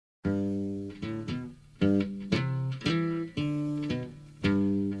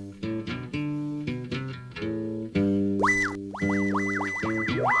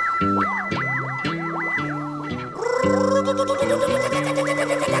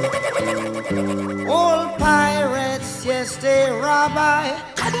by,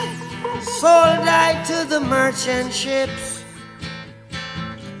 sold I to the merchant ships.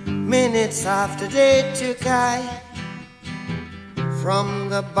 Minutes after they took I from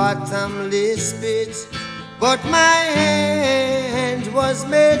the bottomless pit, but my hand was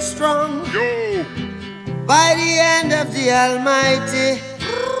made strong by the hand of the Almighty.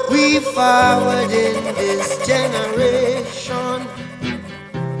 We forward in this generation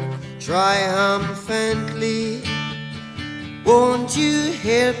triumphantly. Won't you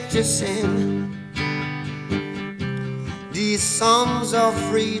help to sing these songs of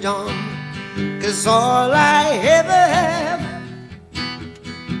freedom? 'Cause all I ever have,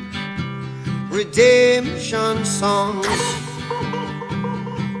 redemption songs,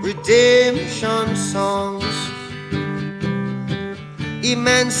 redemption songs.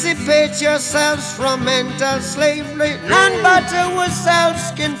 Emancipate yourselves from mental slavery. None but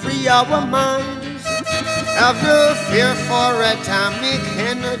ourselves can free our minds. Have no fear for atomic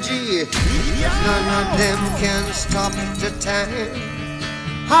energy. None of them can stop the time.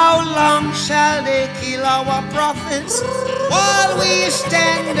 How long shall they kill our prophets while we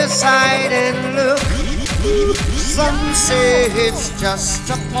stand aside and look? Some say it's just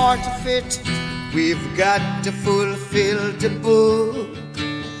a part of it. We've got to fulfill the book.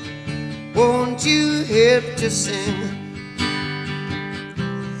 Won't you help to sing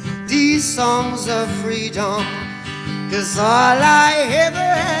these songs of freedom? 'Cause all I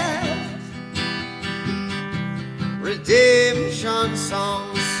ever have, redemption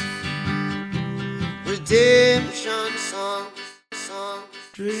songs, redemption songs, songs.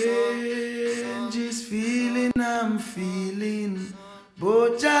 Strangest feeling I'm feeling,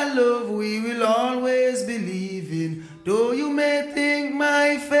 but your love we will always believe in. Though you may think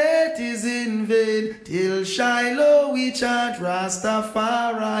my faith is in vain, till Shiloh we chant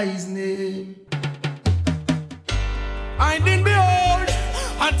Rastafari's name. I didn't behold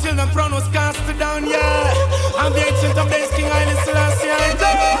until the throne was cast down, yeah. I'm the ancient of days, King Haile Selassie, I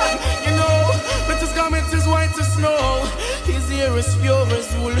die. You know, but his garment is white as snow, his hair is pure as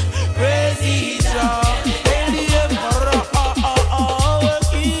wool. Praise ye Jah, hail the Emperor.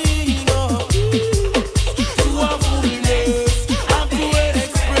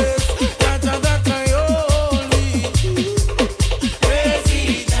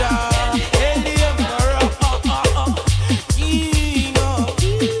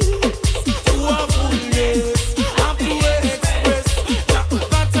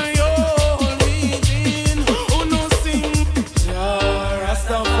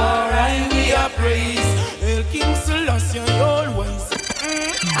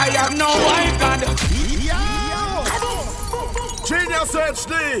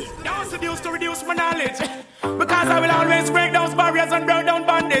 GeniusinHD. Don't seduce to reduce my knowledge, because I will always break those barriers and burn down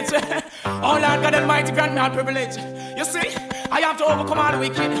bondage. Oh Lord God Almighty, grant me all privilege. You see, I have to overcome all the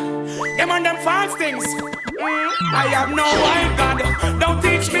wicked, them and them false things. I have no white God, don't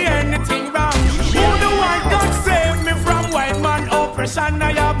teach me anything wrong. Who the white God save me from white man oppression?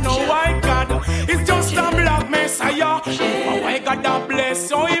 I have no white God, it's just a black messiah. A white God that bless,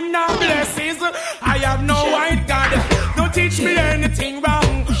 so him not blesses. I have no white God, don't teach me anything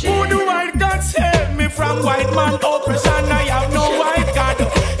wrong. Who the white God save me from white man oppression? I have no white God,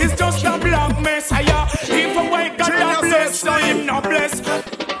 it's just a black messiah. If a white God that bless, so him not bless.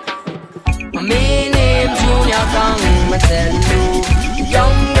 Me name Junior Gang, me tellin' you.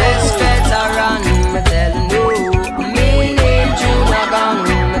 Youngest veteran, me tellin' you. Me name Junior Gang,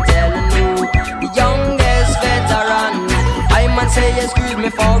 me tellin' you. Youngest veteran. I man say excuse me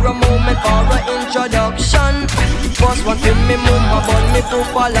for a moment, for an introduction. First one to me mama, but me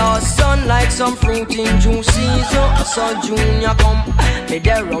papa last son. Like some fruit in June season, so Junior come. Me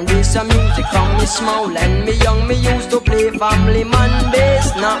there round this some music from me small and me young. Me used to play family man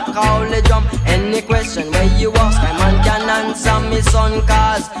bass, knock all the drum. Any question where you ask, I man can answer me son.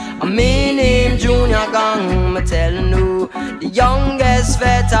 Cause me name Junior Gang, me tellin' you. The youngest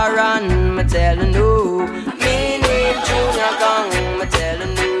veteran, me tellin' you. Me name Junior Gang, me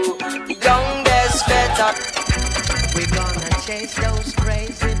tellin' you. The youngest veteran. We're gonna chase those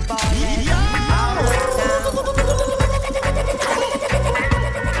crazy boys out of town.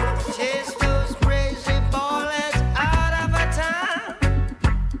 Chase those crazy boys out of town.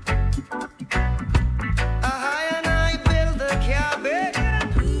 I and I build the cabin.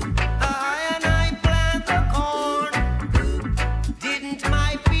 I and I plant the corn. Didn't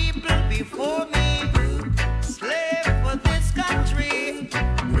my people before me slave for this country?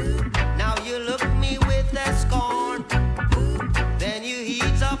 Now you look me with that scorn. Then you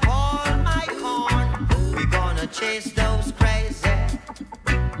heat up all my corn. We're gonna chase those crazy.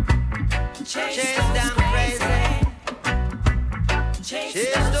 Chase them crazy.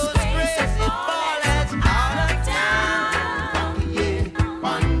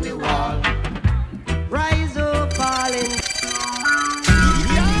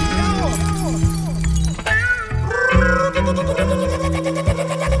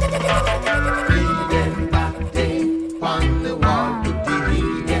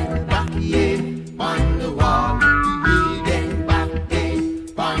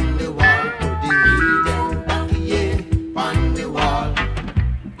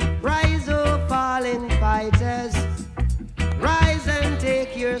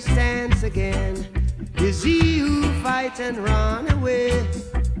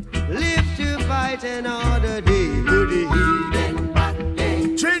 that another day. Put the heathen back there.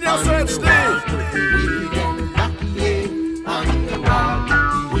 GeniusinHD. Put the heathen back here on the wall. Put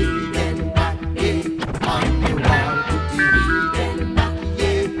the heathen back here on the wall. Put the heathen back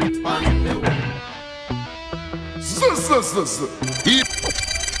here on the wall.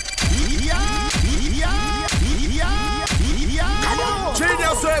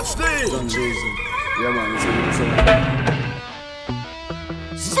 GeniusinHD. Yeah, man,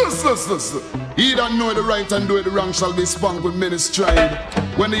 he don't know the right and do the wrong shall be spanked with many stride.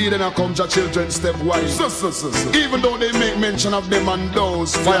 When the heathen come, your children step wise. Even though they make mention of them and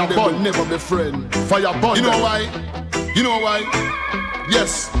those, fire them will never be friend. Fire burn. You know why? You know why?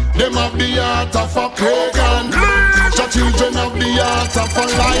 Yes, them have the heart of a pagan. Your children have the heart of a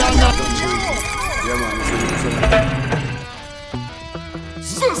lion. Yeah, man.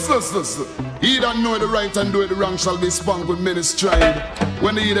 He don't know the right and do the wrong shall be spanked with many stride.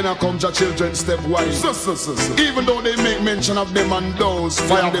 When the heathen come, your children step wise. Even though they make mention of them and those,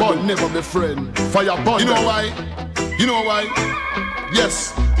 fire them will never be friend. Fire burn. You know why? You know why?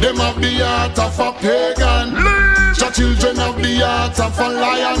 Yes, them have the heart of a pagan. Your children have the heart of a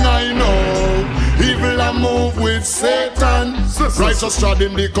lion, I know. Evil and move with Satan. Righteous trod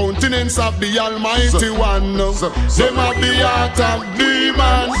in the countenance of the Almighty One. Them have the heart of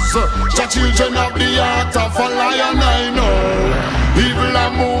demons. Your children have the heart of a lion, I know. Evil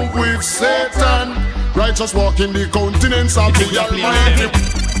and move with Satan. Righteous walk in the countenance of the Almighty.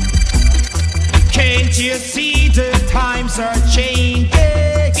 Can't you see the times are changing?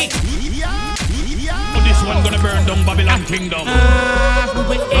 This one gonna burn down Babylon kingdom.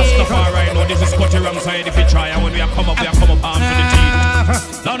 Rastafari, no, this is cut the wrong side if you try. And when we are come up arm to the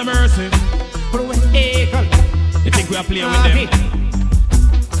teeth. Down the mercy. You think we are playing with them?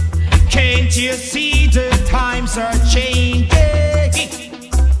 Can't you see the times are changing?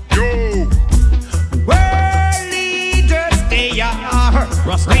 Yo. World leaders, they are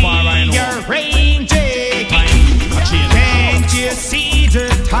rearranging. Can't you see the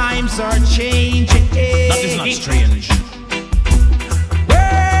times are changing? That is not strange.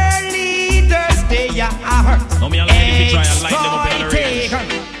 World leaders, they are no, me alone if you try and light them up in the range.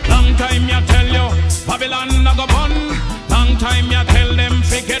 Long time you tell you Babylon a go bun. Long time you tell them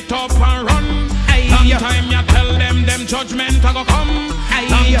fi get up and run. Long time you tell them judgment a go come.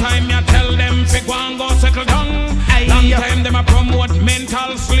 Long time you tell them fi go and go settle down. Long time them a promote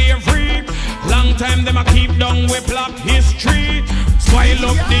mental slavery. Long time them a keep down with black history. Spoil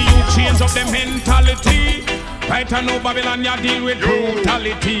up the youth, change up the mentality. Right I know Babylon ya deal with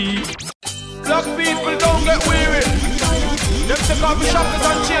brutality. Black people don't get weary. Them take off the shackles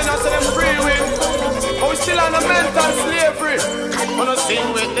and chains and say them free with. But we still on a mental slavery. Wanna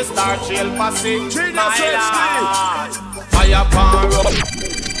sing with the Star Trail posse. My Lord, fire power up.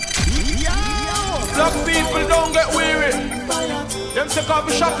 Black people don't get weary. Them take off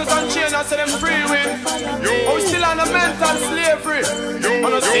the shackles and chains and say them free with. But we still on a mental slavery.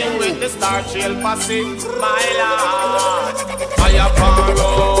 Wanna sing with the Star Trail posse. My Lord, fire power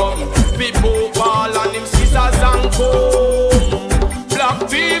up. People call on him scissors and comb. Black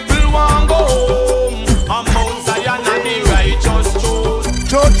people want go home. And Mount Zion and the righteous throne.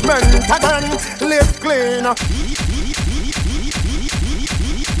 Judgment again, live clean.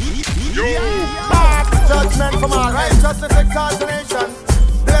 Yo. Judgment from our righteousness exaltation.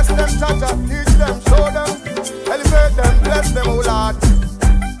 Bless them, Chacha, teach them, show them, elevate them, bless them, oh Lord.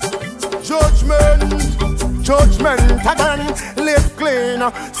 Judgment again, live clean,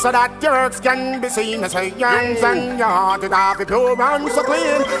 so that your works can be seen as a hands and your heart it have be pure and so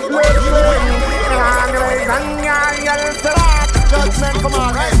clean. Live clean, and your ways and your judgment from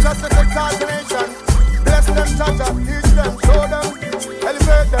our righteousness exaltation. Bless them, Chacha, teach them, show them,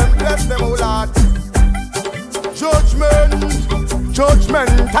 elevate them, bless them, oh Lord.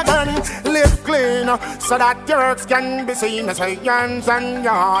 Judgment again, live clean, so that your works can be seen as a hands and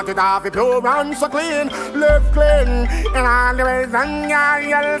your heart it have be pure and so clean. Live clean in all the ways and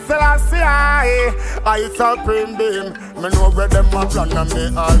your Selassie. I supreme beam. Me know where them a plan and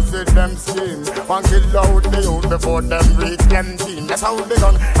me all see them scheme. One kill out the youth before them reach them team. That's how they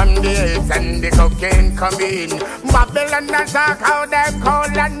done, and the AIDS and the cocaine come in. Babylon and talk how them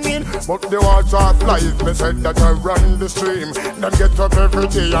cold and mean. But the watch off life, me said that I run the stream. Them get up every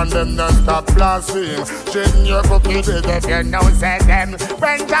day and them not stop blaspheme. Shaking your cookie big if you know say them.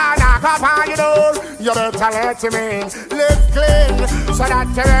 When John knock up on your door, you better let him in. Live clean, so that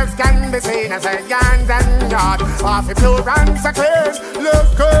your works can be seen as a hands and yard. Off if you run so clean,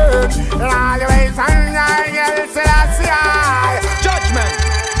 live clean. In all your ways and your Selassie. Judgment.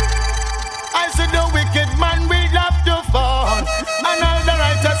 I said the wicked man will have to fall, and all the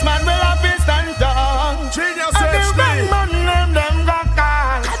righteous man will have to stand tall.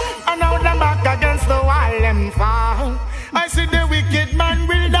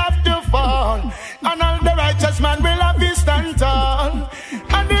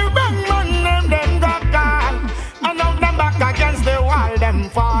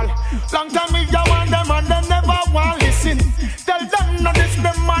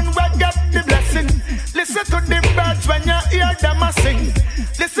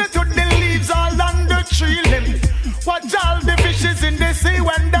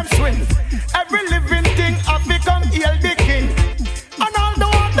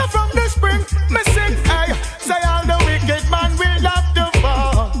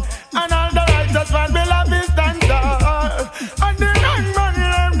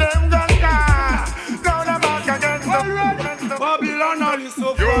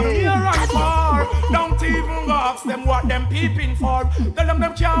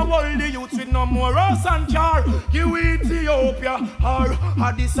 can't hold the youth with no more house and car. You Ethiopia or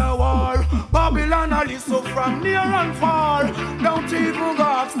Addis a war. Babylon a listen from near and far. Don't even go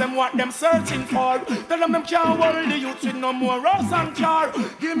ask them what them searching for. Tell them can't hold the youth with no more house and car.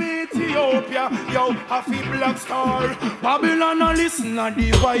 Give me Ethiopia, yo, happy black star. Babylon a listen and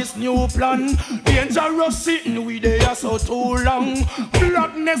devise new plan. Dangerous sitting with there so too long.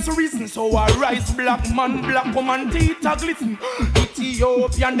 Blackness reason so I rise black man, black woman teeth a glisten.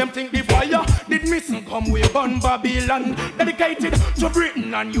 Ethiopian them think the fire did missing come with burn Babylon. Dedicated to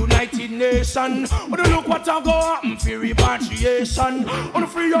Britain and United Nations. Wanna look what I go happen for repatriation. Wanna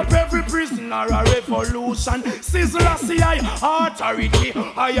free up every prisoner a revolution. Sizzle a CI authority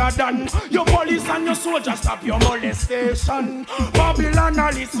higher than your police and your soldiers stop your molestation. Babylon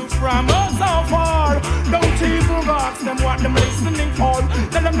a listen from us so far. Don't even go ask them what them listening for.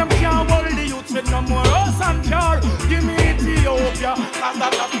 Tell them can't hold the youth with no more house and car. Give me Ethiopia, cause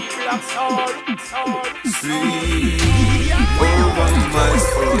that's a people of soul. Sweet over my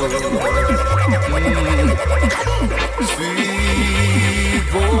soul. Sweet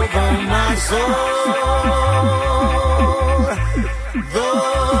over my soul.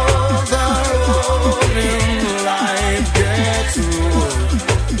 Though the road in life gets rough,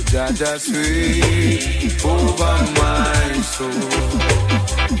 Jaja sweet over my soul.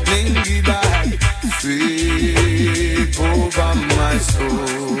 Lingy back, sweet over my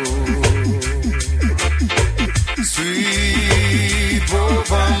soul. Sweep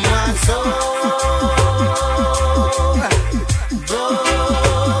over my soul. Though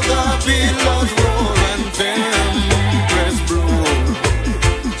the billows roll and tempests blow,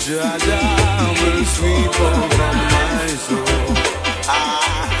 Jaja will sweep over my soul.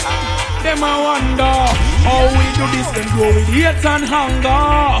 Them a wonder how we do this, them go with hate and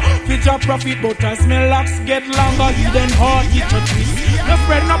hunger. Future profit, but as my locks get longer, hidden heart get a twist. No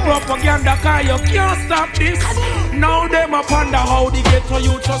spread no propaganda, cause you can't stop this. Now them a ponder how they get to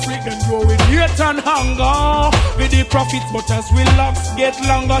you, just we can grow with hate and hunger. With the profits, but as we locks get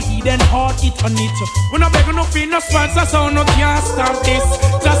longer, hidden heart it on it. We no beg no fee, no sponsor, so no can't stop this.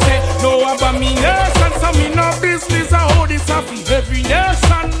 Just say no abomination, so me no business, how this a for every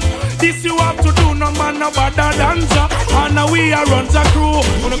nation. This you have to do, no man no better than Jah. And now we are run the crew.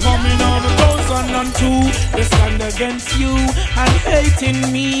 Gonna come in on 2002. They stand against you and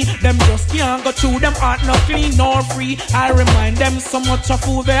hating me. Them just can't go through, them heart not clean nor free. I remind them so much of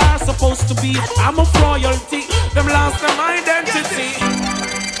who they are supposed to be. I'm a royalty, them lost their identity.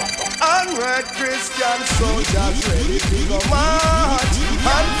 Unread Christian soldiers ready to go march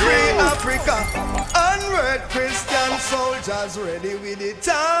and free Africa. Unread Christian soldiers ready with the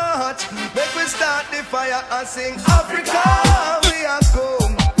torch. Make we start the fire and sing Africa, we are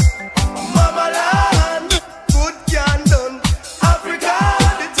come. Mama land, good can done. Africa,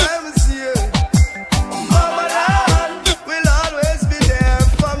 the time is here. Mama land will always be there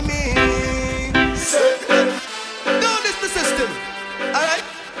for me. Don't this the system, alright?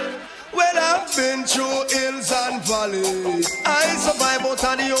 Well, I've been through hills and valleys. I survive out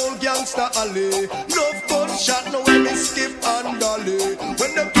of the old gangster alley. Love gunshot, no way me skip and dolly.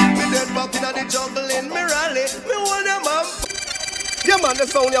 When them keep me dead back in the jungle in me rally, me hold them up. Yeah man, the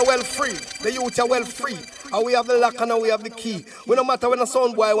sound are well free. The youth are well free. And we have the lock and we have the key. We no matter when the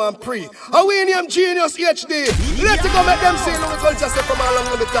sound boy want pre. And we name GeniusHD. Let it go make them see the culture say come along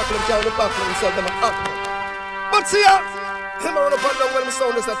with the tackle and carry the back and sell them up. But see ya. Him around up and down when the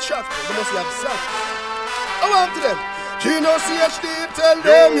sound is a chat. They must have sound. I want to them. GeniusHD, tell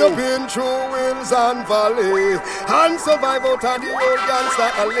them you've been through hills and valley and survive out of the old gangster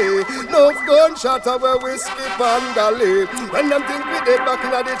alley. No gunshot where we skip and dolly. When them think we dead back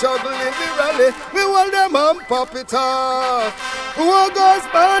in the jungle in the rally, we hold them and pop it off. Who goes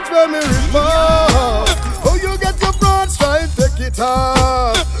punch when we rip off? Oh, you get your front try and take it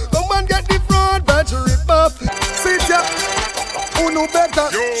off. Come and get the front badge rip off. Sit ya. Uno better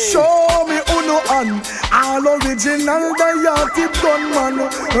show me uno on. All original diatic gunman.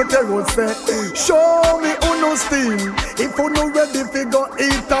 No tell us say show me uno steam. If uno ready fi go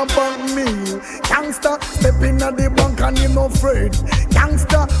eat a bank meal. Gangsta step in at the bank and him no afraid.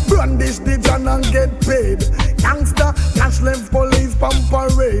 Gangsta brandish the gun and get paid. Gangsta cash left police pump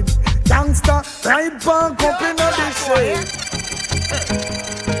parade. Gangsta ride bank up in the shade.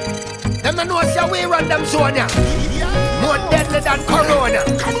 Them no know say we run them zone ya. More deadly than corona.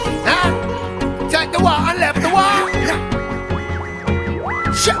 Huh? Take the war and left the war.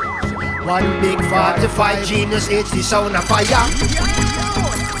 One big 45 GeniusHD sound of fire.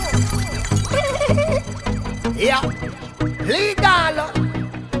 Yeah. Legal.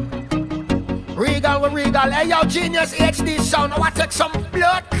 Regal with Regal. Hey, yo, Genius HD sound. I want to take some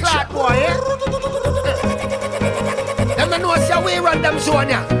blood clot, boy, eh? Them no know say we run them zone,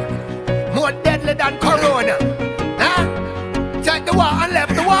 yeah. More deadly than Corona. Huh? Take the war and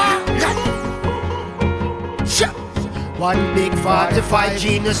left the war. Sure. One big 45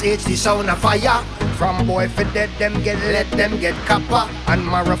 Genius HD sound of fire. From boy for dead, let them get copper and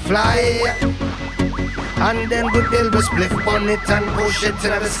Mara fly. And then we build a spliff on it and push it to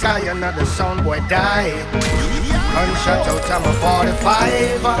the sky. Another sound boy die. Gunshot out of my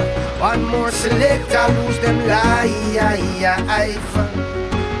 45. One more selector, lose them life.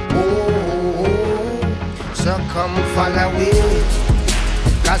 Oh, so come follow it.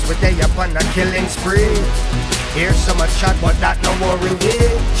 Cause we're there upon a killing spree. Here's some shot, but that no worry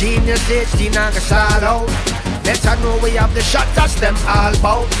with. Genius HD naga start out. Let us know we have the shot, that's them all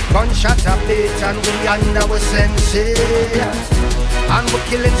bout. Gunshot a bit and we under our senses. And we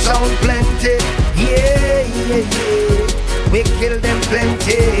killing sound plenty. Yeah. We kill them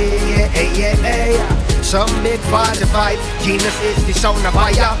plenty. Yeah. Some big 45 Genius HD sound of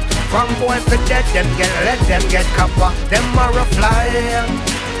fire. From boy to dead, let them get copper. Them are a fly.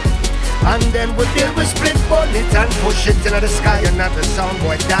 And then we deal with split bullet and push it into the sky. Another sound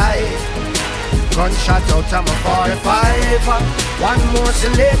boy die. Gunshot out of my 45. One more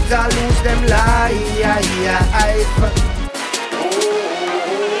selector, lose them life.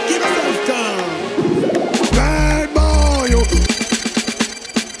 Give us some time. Bad boy.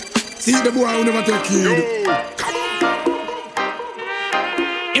 See the boy who never take kid.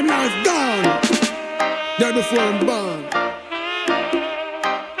 Him life gone. There before him born.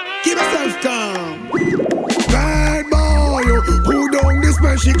 Keep yourself calm. Bad boy, who down this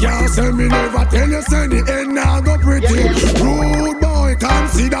man she can't send me never tell you send the end now go pretty. Rude boy,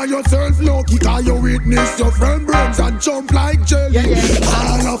 consider yourself lucky. Cause you witness your friend brains and jump like jelly.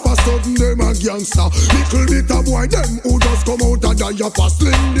 All of a sudden them a gangster. Little bit of boy them who just come out and die up a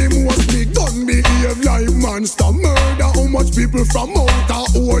sling. The most big gun behave like monster. Murder how much people from out of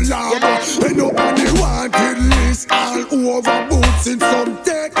whole lava. End up on the wanted list all over boots in some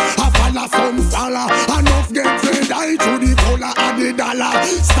dead. Some fella, enough get fed eye to the color of the dollar.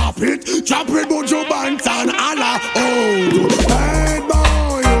 Stop it, drop it, Bojo Bantan, Allah. Oh, you bad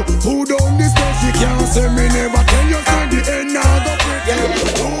boy, who done this stuff? You can't say me never tell you say the end now go pretty.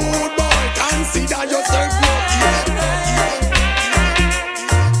 Good boy, consider yourself lucky.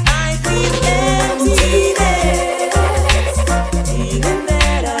 I feel emptiness, even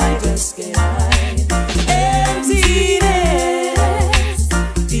that I just can't hide. Emptiness,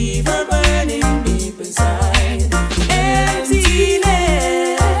 fever burning deep inside. Emptiness,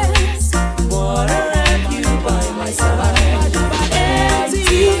 wanna wrap you by my side.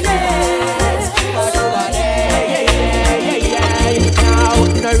 Emptiness, now,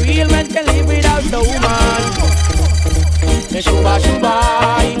 the real man can live without no woman. Shuba shuba,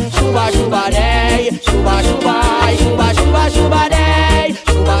 shuba shuba day, shuba shuba, shuba shuba shuba day,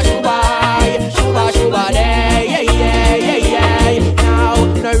 shuba shuba, shuba shuba day, yeah. Now,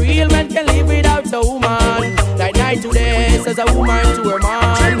 the real man can live without no woman. Like night to day, says a woman to her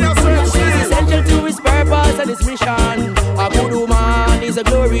man. She's essential to his purpose and his mission. A good woman is a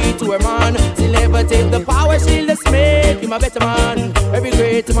glory to her man. She'll never take the power, she'll just make him a better man. Every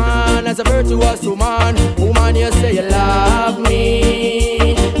great man has a virtuous woman. Woman, you say you love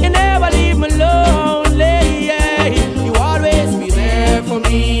me, you never leave me lonely, yeah. You always be there for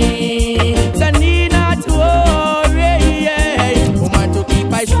me, so I need not to worry, yeah. Woman, to keep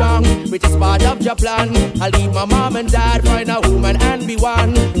my strong, which is part of your plan. I'll leave my mom and dad, find a woman and be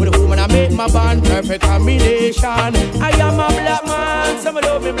one. With a woman I make my bond, perfect combination. I am a black man, so I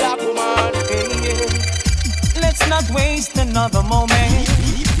love me black woman, yeah. let's not waste another moment.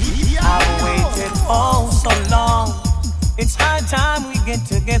 I've waited oh so long. It's high time we get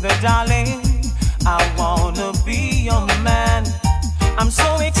together, darling. I wanna be your man. I'm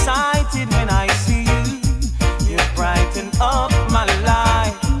so excited when I see you. You brighten up my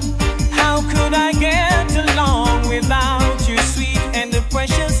life. How could I get along without your sweet and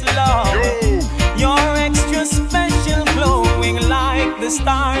precious love? You're extra special, glowing like the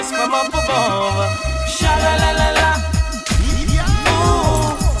stars from up above. Sha-la-la-la-la.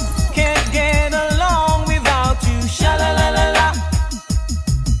 Ooh, can't get along without you. Sha-la-la-la-la.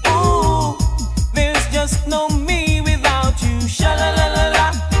 Ooh, there's just no me without you.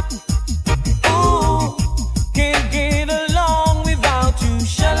 Sha-la-la-la-la. Ooh, can't get along without you.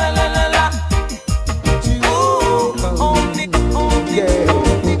 Sha-la-la-la-la. Ooh, only.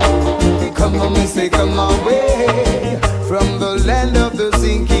 Come on, me say, come away from the land of the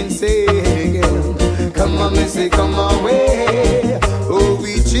sinking sand. Come on, me say, come away. Oh,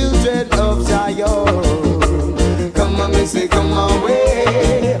 we children of Zion.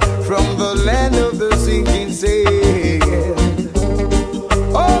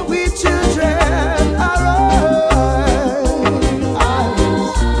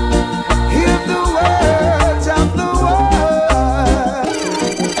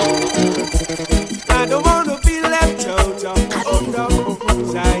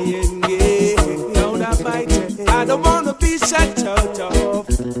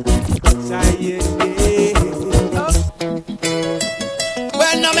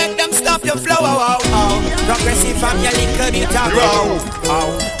 No make them stop your flow, oh, oh. Progressive from your little bit of grow,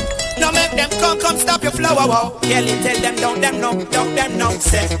 oh. No make them come stop your flow, oh, oh. Kelly tell them don't them no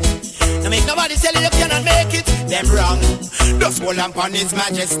say. No make nobody tell you cannot make it, them wrong. Just hold on upon His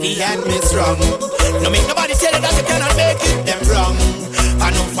Majesty and miss wrong. No make nobody tell you that you cannot make it, them wrong.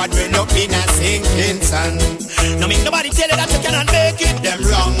 I know for dwell up in a sinking sun. No make nobody tell you that you cannot make it, them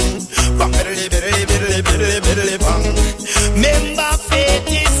wrong. Bang, biddly, biddly, biddly, biddly, biddly, bang. Remember faith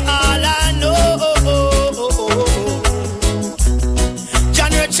is all I know.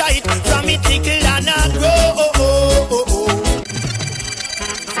 John try it from it tickle and I grow.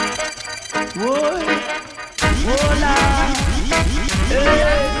 Whoa, whoa,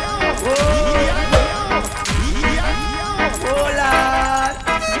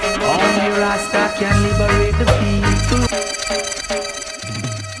 only Rasta can liberate the people.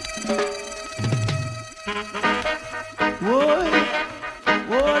 Whoa,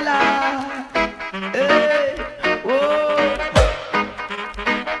 whoa, hey, whoa,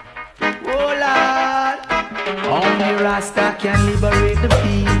 whoa, only Rasta can liberate the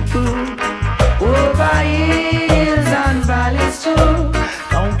people. Over hills and valleys too.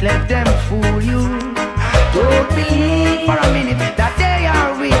 Don't let them fool you. Don't believe for a minute that they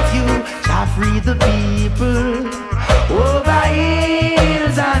are with you. Shall free the people. Over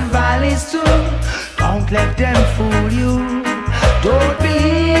hills and valleys too. Don't let them fool you. Don't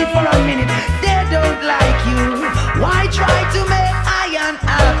believe for a minute they don't like you. Why try to make I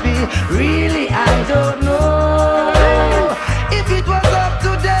unhappy? Really, I don't know. If it was up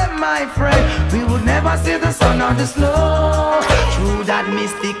to them, my friend, we would never see the sun or the snow. Through that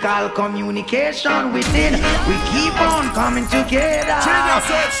mystical communication within, we keep on coming together.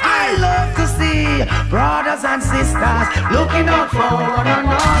 I love to see brothers and sisters looking out for one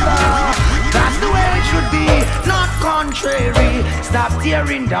another. That's the way it should be, not contrary. Stop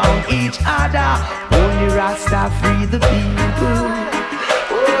tearing down each other. Only Rasta free the people.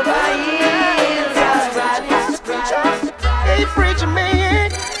 Over years, hey, preacher man,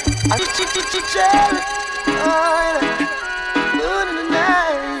 I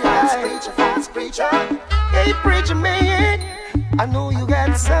hey, preacher man, I know you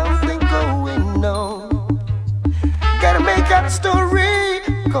got something going on. Gotta make up a story,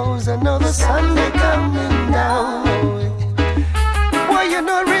 cause another Sunday coming down. Boy, you're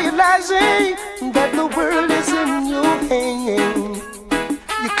not realizing that the world is in your hand.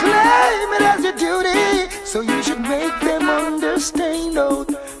 You claim it as your duty, so you should make them understand, oh,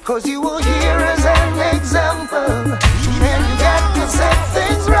 cause you will hear as an example. And you got to set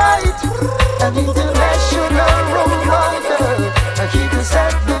things right. An international role model. And he can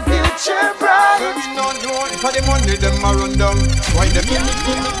set the future bright. For the money, them a run down. Why them?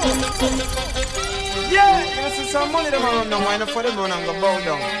 Yeah, you see some money, them a run down. Why not for them run and go bow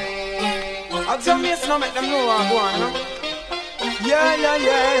down? I'll tell me it's not make them know what I go on, no? Yeah.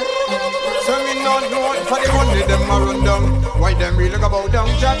 So me not know for the money, them a run down. Why them really go bow down?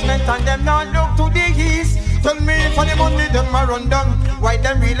 Judgment and them not look to the east. Tell me for the money, them a run down. Why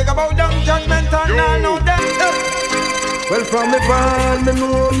them really go bow down? Judgment and I know them. Well, from me born, me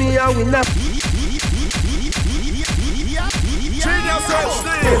know me a winner. GeniusinHD.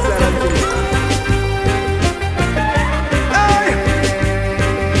 Hey!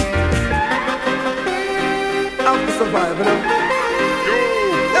 I'm surviving.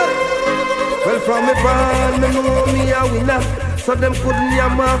 Well, from me born, me know me a winner. So them couldn't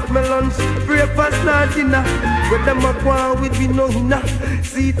yam off my lunch, breakfast, not dinner. When them a go on with me no hinna.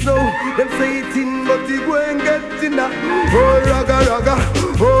 See it now, them say it in, but it go and get dinner. Oh raga raga,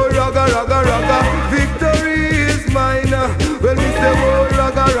 oh raga raga raga, victory is mine. Well me say oh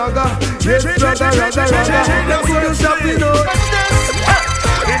raga raga, yes raga raga raga. Them couldn't stop me no.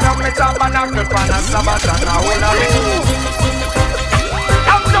 In a me tabernacle pan a Sabbath and a whole of it.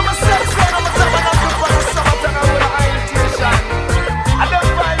 I'm to myself, son, I'm a tabernacle pan a Sabbath and a whole of meditation. I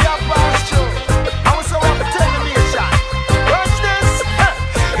don't find your pasture. I was so happy to tell the nation. Watch this.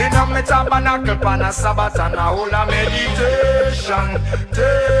 In a me tabernacle pan a Sabbath and a whole of meditation.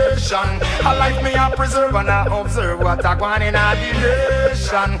 A life me a preserve and I observe what I want in a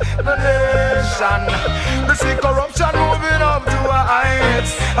nation. The nation. We see corruption moving up to a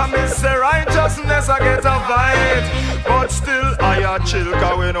heights. I miss the righteousness I get a fight. But still I a chill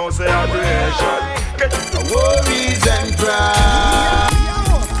cause we know say a creation. Get worries and pride.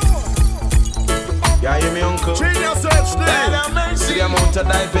 Yeah, hear me, uncle? GeniusinHD. See the amount of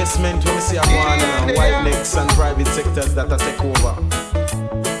divestment when we see a one and white necks and private sectors that are take over.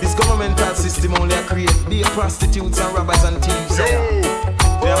 This governmental system only create the prostitutes and robbers and thieves. The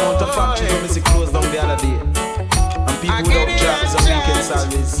amount of factories when we see closed down the other day. And people without jobs and weekend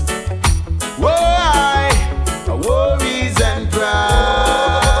salary.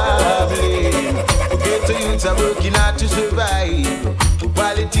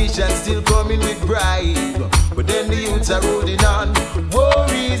 youths are holding on.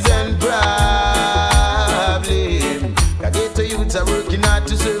 Worries and problems. The ghetto youths are working hard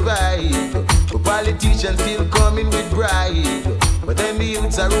to survive. But politicians still coming with bribe. But then the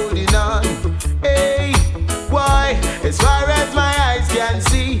youths are holding on. Hey, why? As far as my eyes can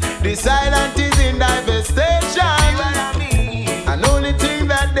see, the silent is in devastation. And only thing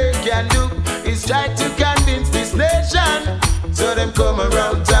that they can do is try to convince this nation. So them come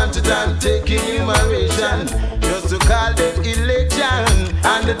around time to time taking enumeration, just to call them election.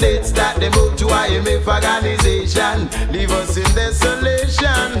 And the dates that they move to IMF organization leave us in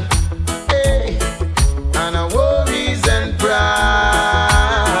desolation. Hey, and our worries and problems.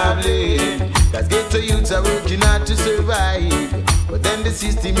 That's ghetto youths are working hard to survive. But then the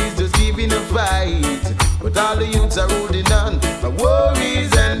system is just giving a fight. But all the youths are holding on. Our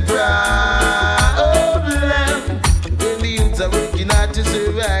worries and problems. Then the youths are working hard to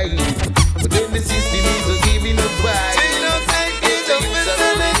survive. But then the system is just giving a fight.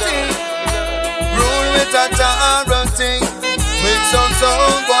 Rule with authority. With some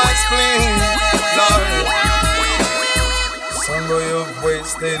sound boys clean. Lord, some boy you've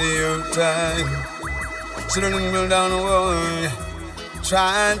wasted your time. Shouldn't go down the road.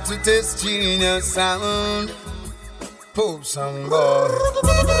 Trying to test genius sound. Pull some boy.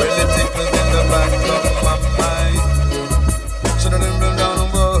 When the tickles in the back of my mind. Shouldn't go down the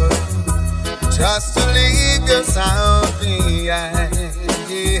road. Just to leave your sound behind.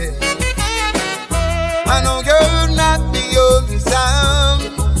 Yeah. I know you're not the only sound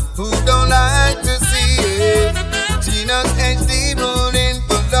who don't like to see it. GeniusinHD rolling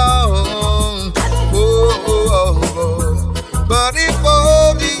for long. But if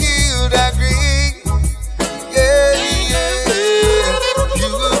only you'd agree, yeah, you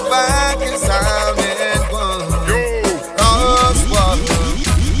would find your sound and one.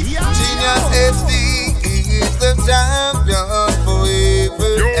 GeniusinHD is the champion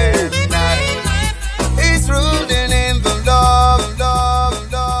forever and night. He's ruling in the love.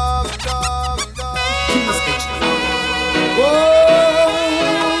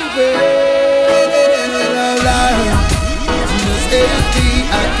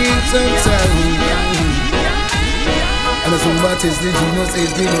 Some sound. And some artists, the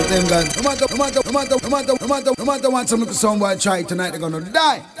GeniusinHD, but them got no matter what some little soundboy try tonight, they're gonna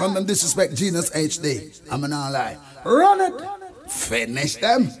die from them disrespect GeniusinHD. I'm an all lie. Run it. Finish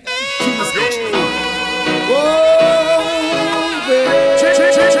them.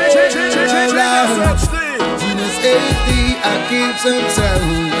 GeniusinHD, I keep some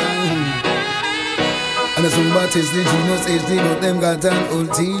sound. And some artists, the GeniusinHD, but them got an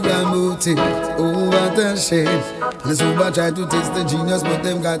ulterior motive. Oh, what a shame. And some try to test the genius, but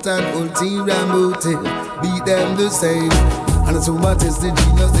them got an ulterior motive. Beat them the same. And some artists, the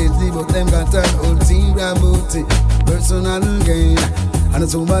GeniusinHD, but them got an ulterior motive. Personal gain. And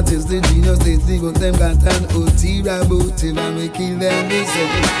some artists, the GeniusinHD, but them got an ulterior motive. And we kill them the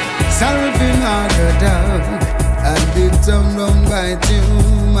same. Something harder down. And the tongue don't bite you,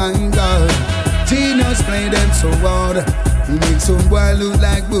 my God. Genius play them so hard. You make some boy look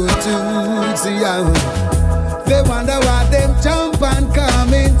like boots. Yeah. They wonder what them jump and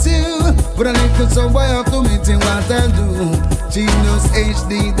come into. But I little some boy up to meeting what I do.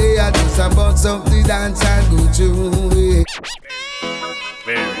 GeniusinHD, they are just about something dance and go to.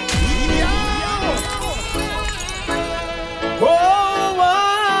 Very.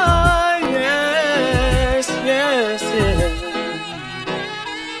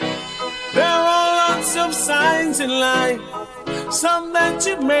 Signs in life, some that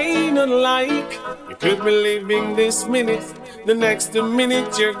you may not like. You could be living this minute, the next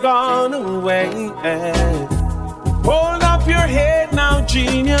minute you're gone away. Hold up your head now,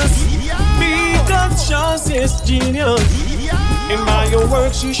 genius. Be conscious, genius. And by your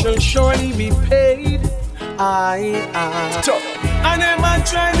works you shall surely be paid. I never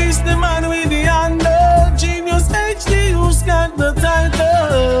try this, the man with the under. GeniusinHD, who's got the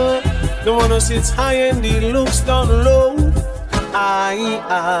title. The one who sits high and he looks down low.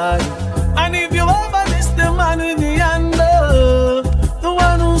 And if you ever miss the man with the under, the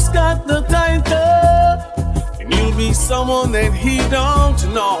one who's got the title, and you'll be someone that he don't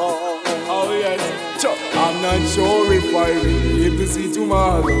know. Oh yes, I'm not sure if I really live to see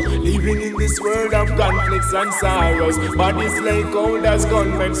tomorrow. Living in this world of conflicts and sorrows. Bodies lay cold as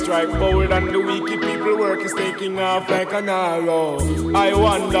gunmen strike bold, and the wicked people work is taking off like an arrow. I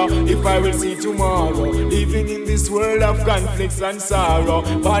wonder if I will see tomorrow. Living in this world of conflicts and sorrow.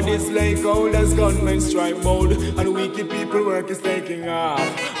 Bodies lay cold as gunmen strike bold, and the wicked people work is taking off.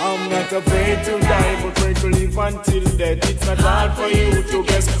 I'm not afraid to die, but afraid to live until death. It's not hard for you to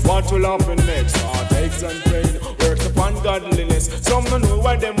guess what will happen next. Heartaches and pain, work the and godliness. Some don't know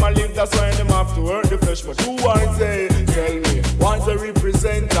why them a live, that's why them have to hurt the flesh. But who wants they? Tell me. Once I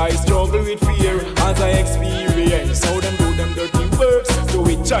represent, I struggle with fear as I experience how them do them dirty works, to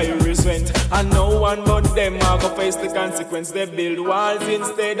which I resent. And no one but them are gonna face the consequence. They build walls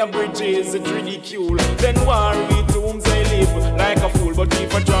instead of bridges, it's ridicule. Then war with tombs they live like a fool. But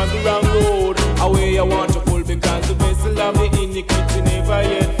if I drive the wrong road, away I want to pull, because the vessel of the iniquity never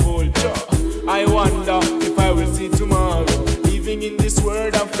yet full. I wonder if I will see tomorrow, living in this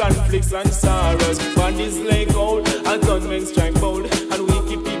world of conflicts and sorrows. Bodies lay cold and gunmen strike bold, and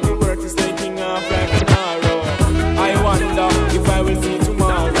wicked people work is taking off like an arrow. I wonder if I will see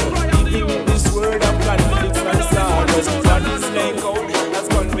tomorrow, living in this world of conflicts and sorrows. Bodies lay cold as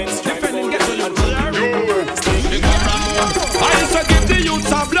gunmen strike bold, and wicked people work is taking off. I used to give the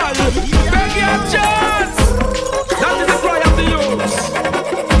youths a blood, beg your chance. That is the cry of the youths.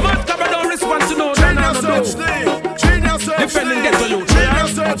 Mad cover don't respond to no GeniusHD. Defending ghetto youth.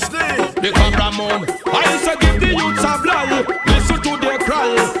 GeniusHD. The camera moon. I used to give the youths a blood, listen to their cry.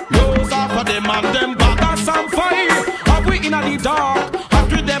 Those are for them and them back as some fire. Have we in the dark,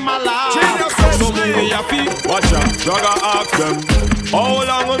 after them alive. So we have feet. Watch out, Jagga ask them, how long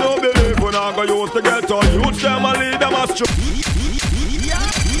I no believe when I go use the ghetto youths them and lead them astray.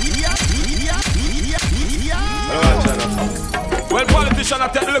 Well, politicians are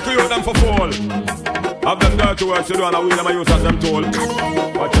taking a look at them for fall. Have them dirty works to do and I will them a use as them told.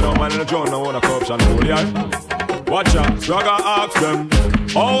 Watch out, man in the John, I want a corruption tool, yeah? Watch out, Jagga ask them,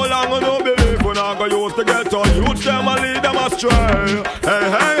 how long I no believe when I go use the ghetto youths them and lead them astray. Hey,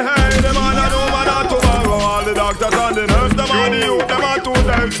 hey, hey, them man I know man are tomorrow. All the doctors and the nurse, them and the youth, them are 2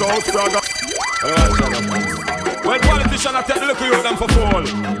 days, so Jagga. Well, politicians are taking a look at them for fall.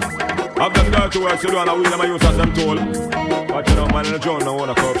 Have them dirty works to do and I will them a use as them told. Watch out, man in the John, I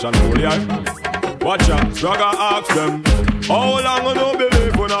want a corruption tool, yeah? Watch out, Jagga ask them, how long I no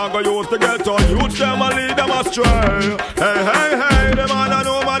believe when I go use the ghetto youths them and lead them astray. Hey, hey, hey, them man I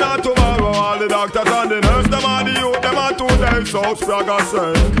know man are tomorrow. All the doctors and the nurse, them and the youth, them are 2 days, so Jagga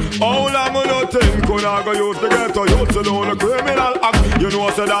say, how long I no think when I go use the ghetto youths to do the criminal act. You know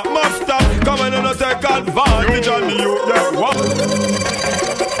say that must stop, come and no take advantage on the youth, yeah, what?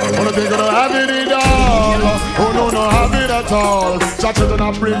 Wanna think I don't have it all. Oh no, no have it at all. Churches and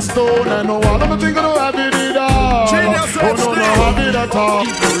a Princeton and no one. I'm think I don't have it all. Oh no, no have it at all.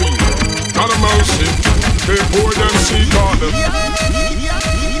 God of mercy, before them see God them.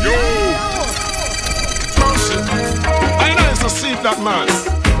 Yo, mercy. I know it's a seat that man.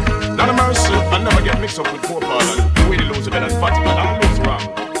 Not a mercy. I never get mixed up with poor Paul and the way they lose a bit and fatty, but I lose wrong.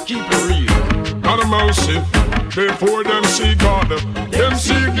 Keep it real. God of mercy. Before them see God, them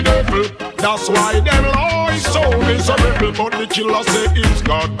seek the devil. That's why them always so miserable. But the killer say it's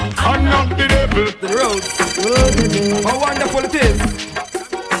God and not the devil. The road, how wonderful it is.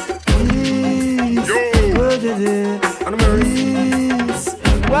 And peace,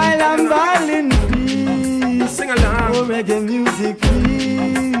 while I'm bawling peace. Sing along. Oh, reggae music,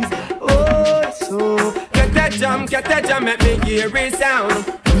 please. Oh, so get that jam, make me hear it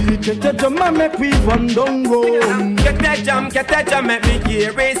sound. Get that jam and make we run down go. Get that jam, make me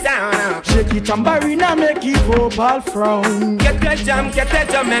hear it sound. Shake it tambourine and make it go all frown. Get that jam,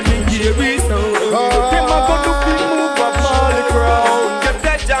 make me hear it sound. Them a go to be move up all the crowd.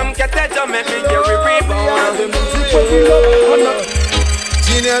 Get that jam, make me hear it rebound.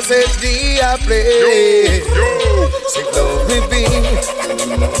 GeniusHD I play. Say glory be to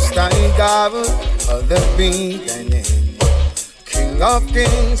the Most High God of the beat and King of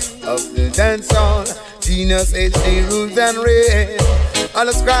Kings of the dance hall. GeniusHD rules and reign. I'll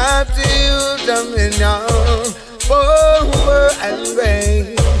ascribe to you dominion, power and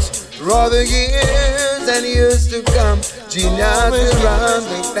grace. For all the years and years to come, Genius will run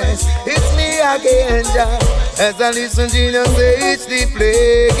the place. It's me again, Jah, as I listen GeniusHD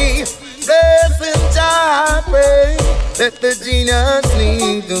play. Bless him, Jah, pray. Let the genius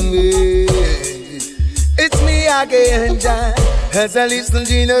lead the way. It's me again, Jah, as I listen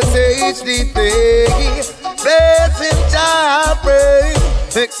GeniusHD play. Bless him, Jah, pray.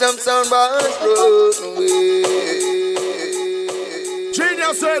 Make some sound bars roll away.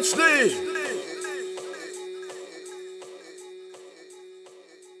 GeniusHD.